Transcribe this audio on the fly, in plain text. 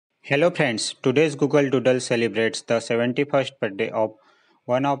Hello friends, today's Google Doodle celebrates the 71st birthday of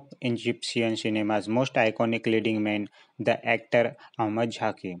one of Egyptian cinema's most iconic leading men, the actor Ahmed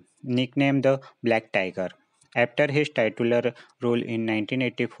Zaki, nicknamed the Black Tiger. After his titular role in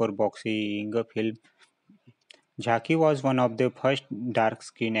 1984 boxing film, Zaki was one of the first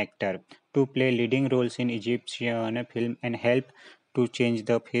dark-skinned actors to play leading roles in Egyptian film and helped to change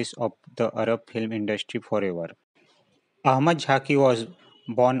the face of the Arab film industry forever. Ahmad Zaki was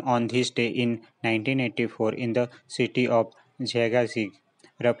born on this day in 1984 in the city of Zagazig,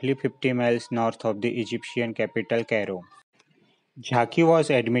 roughly 50 miles north of the Egyptian capital Cairo. Zaki was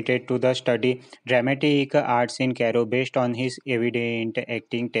admitted to the study dramatic arts in Cairo based on his evident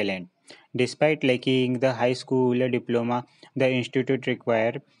acting talent. Despite lacking the high school diploma the institute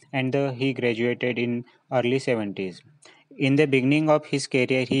required, he graduated in early 70s. In the beginning of his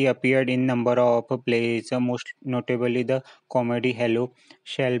career, he appeared in number of plays, most notably the comedy Hello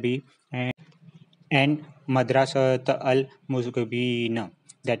Shelby and Madrasat al-Muzgabina,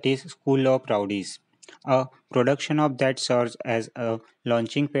 that is, School of Rowdies. A production of that serves as a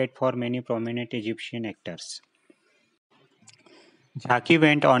launching pad for many prominent Egyptian actors. Zaki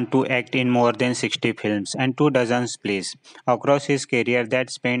went on to act in more than 60 films and 2 dozen plays across his career that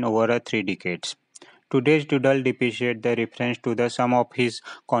spanned over 3 decades. Today's doodle depicts the reference to the some of his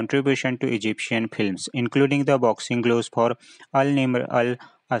contribution to Egyptian films, including the boxing gloves for Al-Nimr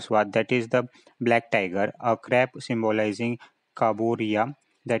al-Aswad, that is the black tiger, a crab symbolizing Kaburia,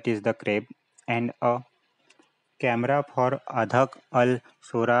 that is the crab, and a camera for Adhak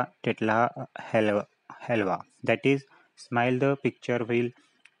al-Sora Tetla Helva, that is smile the picture will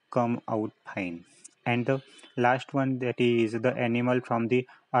come out fine. And the last one, that is the animal from the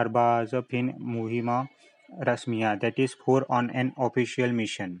Arba'a fin Muhima Rasmiya, that is for on an official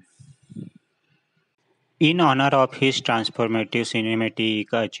mission. In honor of his transformative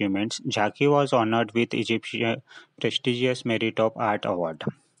cinematic achievements, Zaki was honored with Egypt's prestigious Merit of Art Award.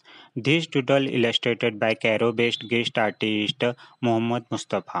 This doodle illustrated by Cairo-based guest artist Mohammad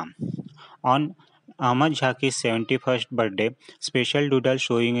Mustafa. On Ahmad Zaki's 71st birthday, special doodles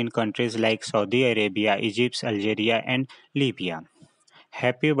showing in countries like Saudi Arabia, Egypt, Algeria, and Libya.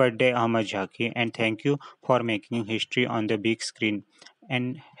 Happy birthday, Ahmad Zaki, and thank you for making history on the big screen.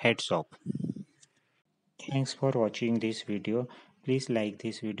 And heads up. Thanks for watching this video. Please like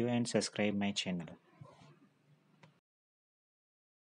this video and subscribe my channel.